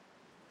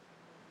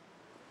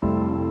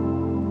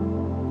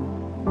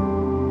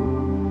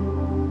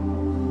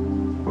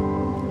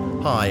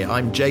Hi,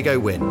 I'm Jago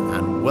Wynn,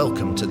 and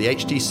welcome to the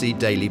HTC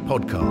Daily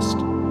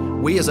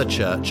podcast. We as a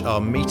church are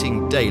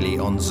meeting daily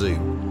on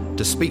Zoom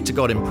to speak to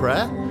God in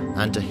prayer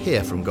and to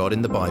hear from God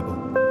in the Bible.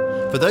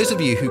 For those of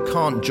you who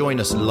can't join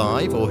us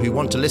live or who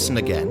want to listen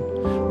again,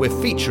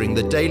 we're featuring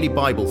the Daily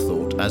Bible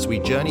Thought as we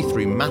journey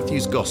through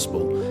Matthew's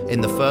Gospel in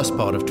the first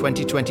part of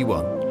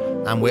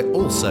 2021, and we're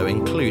also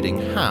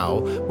including how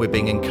we're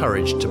being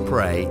encouraged to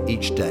pray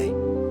each day.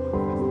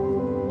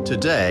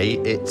 Today,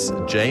 it's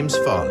James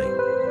Farley.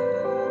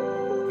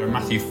 We're in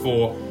Matthew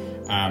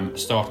 4,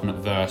 starting at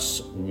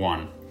verse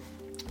 1.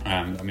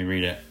 Let me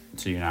read it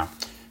to you now.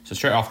 So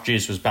straight after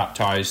Jesus was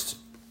baptized,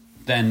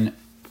 then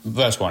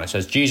verse 1, it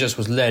says, Jesus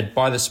was led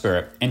by the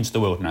Spirit into the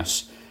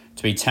wilderness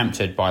to be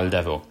tempted by the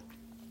devil.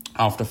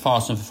 After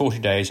fasting for 40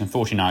 days and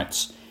 40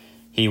 nights,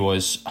 he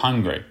was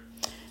hungry.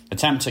 The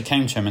tempter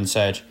came to him and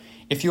said,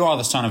 "If you are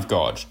the Son of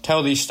God,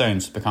 tell these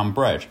stones to become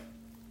bread."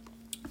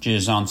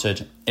 Jesus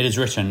answered, "It is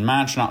written,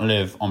 man shall not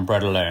live on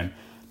bread alone,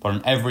 but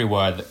on every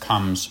word that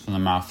comes from the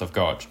mouth of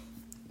God."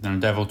 Then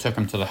the devil took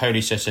him to the holy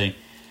city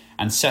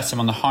and set him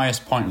on the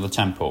highest point of the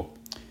temple.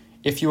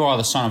 "If you are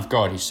the Son of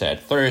God," he said,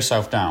 "throw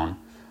yourself down,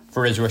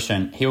 for it is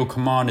written, he will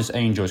command his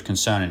angels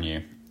concerning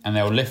you, and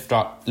they will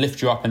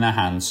lift you up in their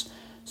hands,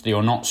 so that you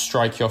will not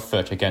strike your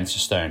foot against a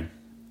stone."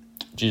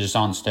 Jesus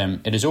answered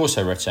him, "It is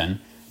also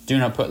written, do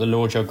not put the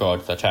Lord your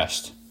God to the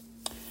test."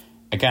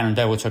 Again, the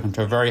devil took him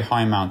to a very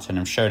high mountain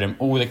and showed him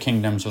all the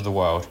kingdoms of the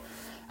world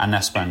and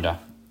their splendour.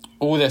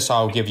 "All this I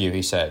will give you,"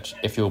 he said,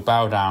 "if you will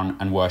bow down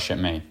and worship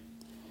me."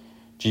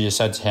 Jesus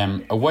said to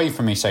him, "Away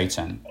from me,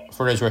 Satan,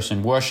 for it is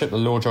written, worship the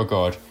Lord your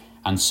God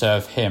and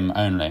serve him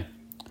only."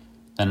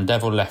 Then the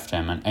devil left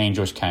him, and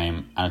angels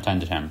came and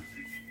attended him.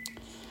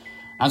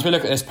 As we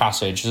look at this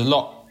passage, there's a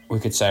lot we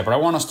could say, but I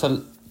want us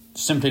to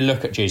simply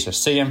look at Jesus,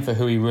 see him for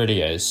who he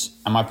really is,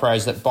 and my prayer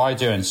is that by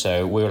doing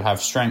so, we will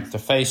have strength to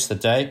face the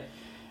day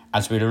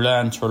as we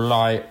learn to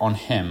rely on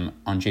him,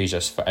 on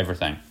Jesus, for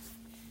everything.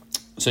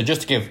 So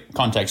just to give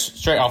context,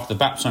 straight after the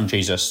baptism of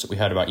Jesus we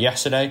heard about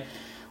yesterday,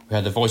 we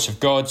heard the voice of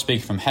God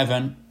speaking from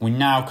heaven. We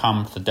now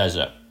come to the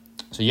desert.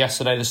 So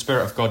yesterday the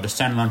Spirit of God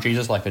descended on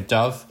Jesus like a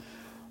dove,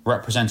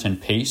 representing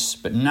peace,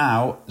 but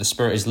now the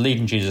Spirit is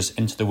leading Jesus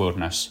into the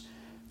wilderness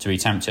to be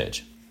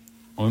tempted.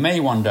 We may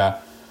wonder,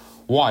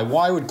 why?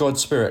 Why would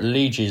God's Spirit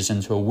lead Jesus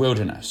into a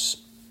wilderness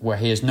where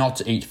he is not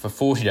to eat for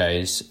 40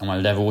 days and where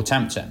the devil will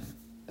tempt him?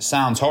 It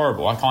sounds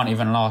horrible. I can't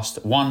even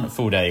last one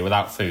full day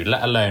without food,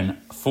 let alone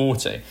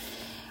 40.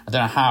 I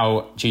don't know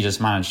how Jesus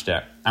managed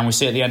it. And we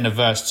see at the end of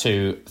verse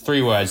 2,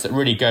 3 words that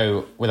really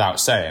go without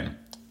saying.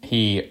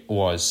 He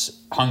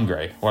was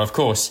hungry. Well, of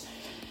course,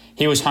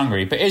 he was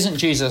hungry. But isn't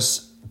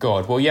Jesus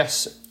God? Well,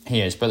 yes, he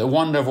is. But the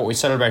wonder of what we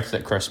celebrated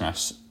at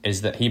Christmas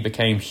is that he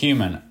became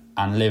human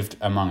and lived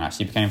among us.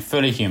 He became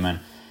fully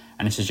human.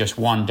 And this is just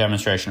one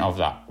demonstration of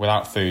that.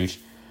 Without food,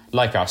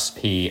 like us,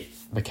 he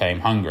became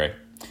hungry.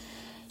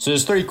 So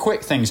there's 3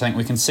 quick things I think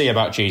we can see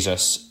about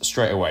Jesus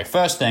straight away.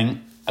 First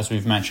thing, as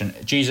we've mentioned,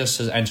 Jesus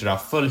has entered our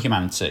full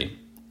humanity.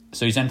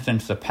 So he's entered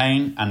into the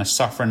pain and the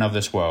suffering of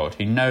this world.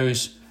 He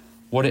knows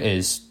what it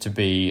is to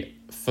be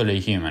fully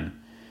human.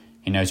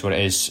 He knows what it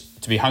is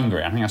to be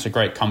hungry. I think that's a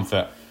great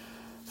comfort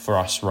for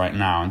us right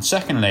now. And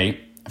secondly,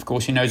 of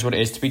course, he knows what it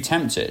is to be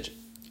tempted.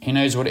 He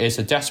knows what it is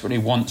to desperately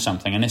want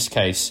something, in this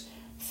case,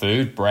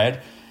 food,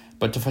 bread,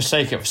 but to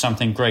forsake it for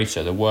something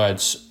greater, the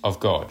words of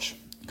God.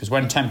 Because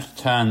when tempted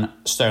to turn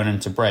stone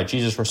into bread,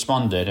 Jesus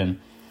responded in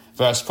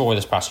verse 4 of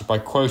this passage by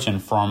quoting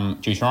from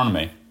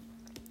Deuteronomy,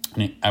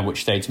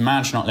 which states,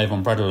 "Man shall not live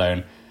on bread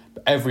alone,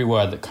 but every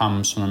word that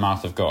comes from the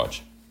mouth of God."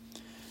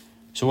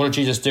 So what did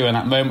Jesus do in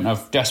that moment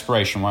of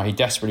desperation where he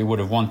desperately would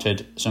have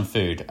wanted some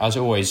food? As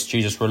always,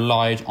 Jesus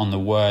relied on the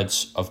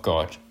words of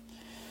God.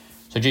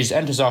 So Jesus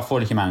enters our full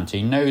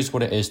humanity, knows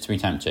what it is to be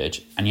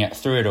tempted, and yet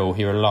through it all,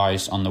 he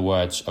relies on the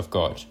words of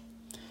God.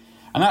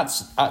 And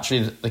that's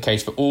actually the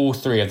case for all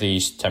 3 of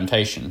these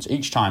temptations.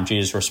 Each time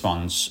Jesus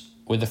responds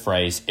with the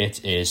phrase, "It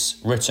is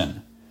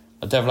written."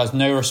 The devil has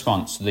no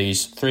response to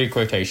these 3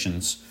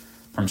 quotations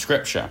from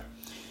Scripture.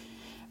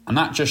 And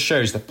that just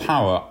shows the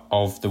power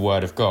of the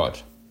Word of God.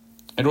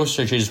 It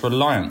also shows Jesus'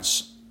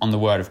 reliance on the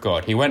Word of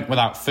God. He went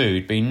without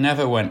food, but he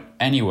never went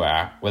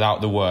anywhere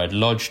without the Word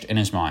lodged in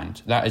his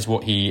mind. That is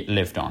what he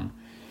lived on.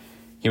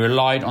 He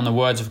relied on the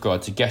words of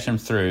God to get him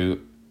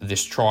through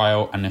this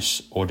trial and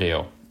this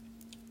ordeal.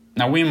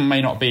 Now, we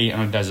may not be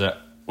in a desert.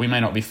 We may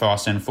not be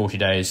fasting 40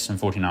 days and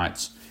 40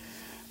 nights.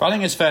 But I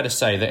think it's fair to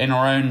say that in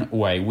our own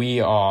way, we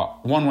are,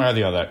 one way or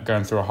the other,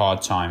 going through a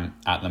hard time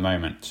at the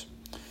moment.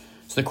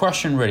 So the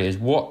question really is,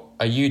 what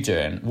are you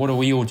doing? What are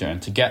we all doing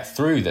to get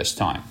through this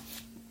time?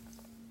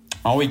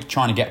 Are we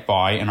trying to get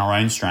by in our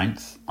own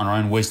strength, on our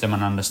own wisdom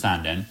and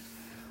understanding?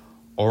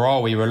 Or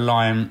are we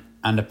relying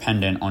and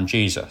dependent on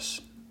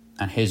Jesus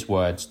and his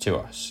words to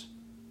us?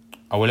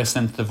 Are we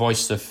listening to the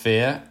voices of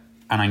fear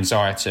and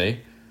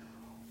anxiety?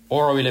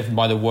 Or are we living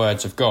by the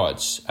words of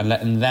God and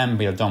letting them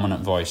be a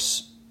dominant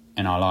voice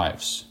in our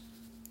lives?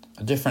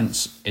 The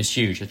difference is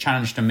huge. The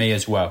challenge to me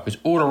as well, because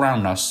all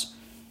around us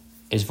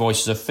is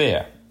voices of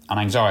fear and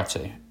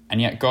anxiety.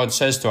 And yet God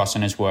says to us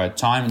in his word,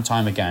 time and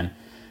time again,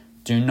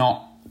 do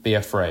not be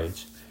afraid,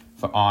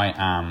 for I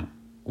am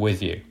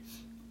with you.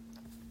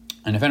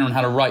 And if anyone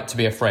had a right to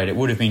be afraid, it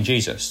would have been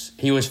Jesus.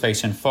 He was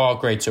facing far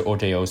greater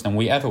ordeals than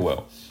we ever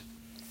will.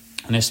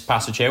 In this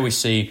passage here, we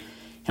see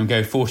him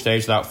go 40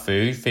 days without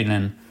food,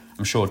 feeling,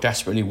 I'm sure,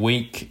 desperately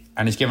weak,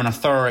 and is given a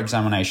thorough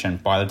examination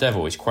by the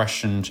devil. He's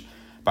questioned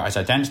about his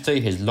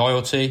identity, his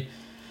loyalty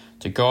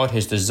to God,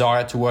 his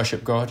desire to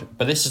worship God.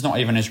 But this is not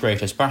even his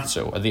greatest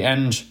battle. At the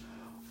end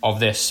of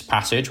this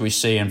passage, we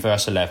see in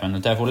verse 11, the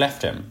devil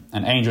left him,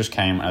 and angels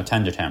came and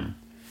attended him.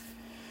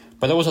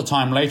 But there was a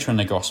time later in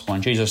the gospel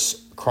when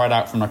Jesus cried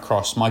out from the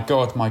cross, my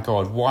God,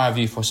 why have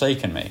you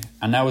forsaken me?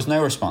 And there was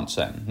no response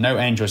then. No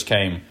angels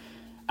came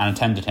and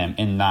attended him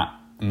in that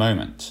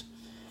moment.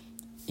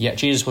 Yet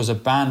Jesus was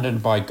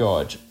abandoned by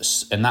God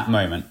in that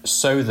moment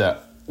so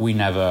that we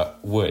never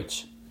would.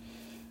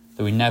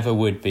 That we never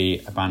would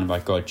be abandoned by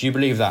God. Do you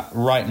believe that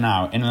right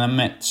now, in the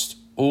midst,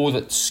 all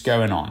that's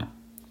going on?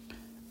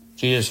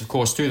 Jesus, of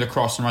course, through the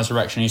cross and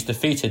resurrection, he's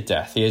defeated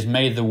death. He has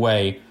made the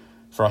way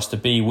for us to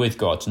be with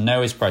God, to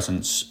know his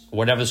presence,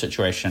 whatever the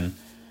situation,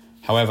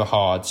 however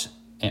hard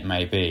it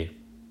may be.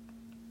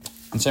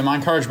 And so my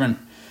encouragement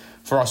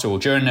for us all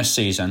during this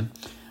season,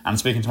 and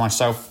speaking to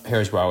myself here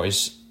as well,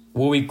 is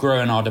will we grow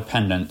in our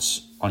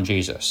dependence on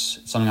Jesus?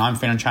 It's something I'm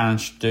feeling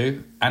challenged to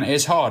do, and it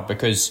is hard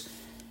because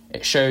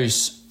it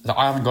shows that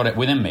I haven't got it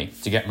within me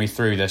to get me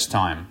through this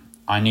time.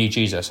 I need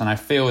Jesus, and I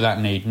feel that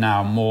need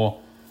now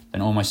more than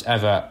almost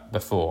ever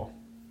before.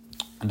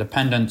 And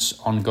dependence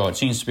on God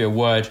seems to be a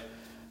word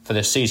for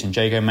this season.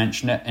 Jago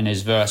mentioned it in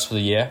his verse for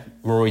the year.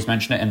 Rory's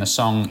mentioned it in the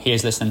song he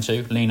is listening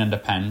to, Lean and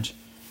Depend.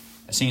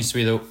 It seems to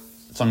be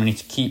something we need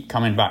to keep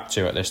coming back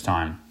to at this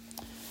time.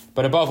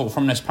 But above all,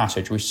 from this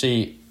passage, we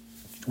see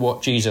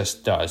what Jesus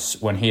does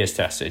when he is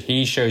tested.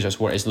 He shows us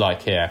what it's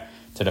like here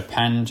to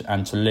depend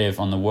and to live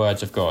on the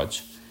words of God.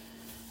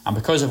 And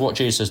because of what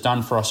Jesus has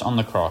done for us on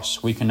the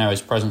cross, we can know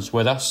his presence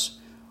with us,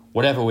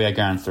 whatever we are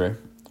going through.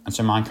 And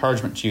so my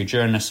encouragement to you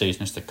during this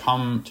season is to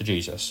come to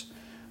Jesus,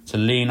 to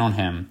lean on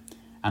him,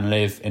 and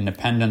live in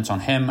dependence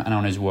on him and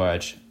on his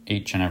word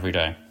each and every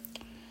day.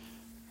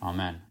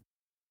 Amen.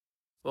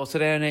 Well,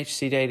 today on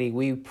HTC Daily,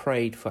 we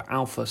prayed for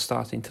Alpha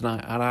starting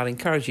tonight, and I'd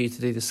encourage you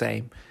to do the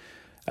same.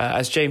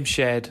 As James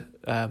shared,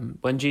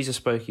 when Jesus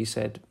spoke, he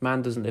said,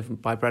 man doesn't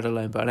live by bread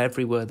alone, but on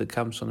every word that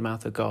comes from the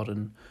mouth of God.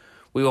 And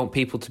we want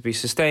people to be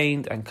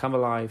sustained and come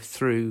alive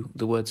through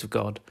the words of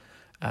God.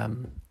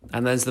 And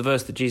there's the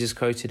verse that Jesus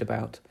quoted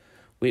about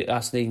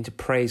us needing to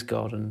praise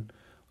God. And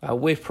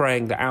we're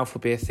praying that Alpha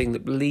be a thing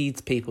that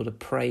leads people to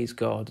praise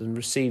God and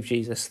receive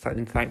Jesus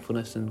in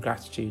thankfulness and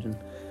gratitude. And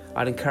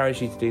I'd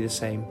encourage you to do the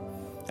same.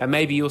 And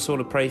maybe you also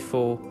want to pray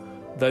for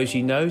those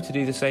you know to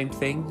do the same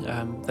thing,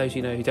 those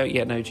you know who don't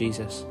yet know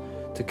Jesus,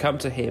 to come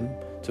to him,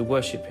 to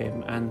worship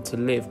him, and to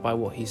live by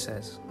what he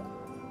says.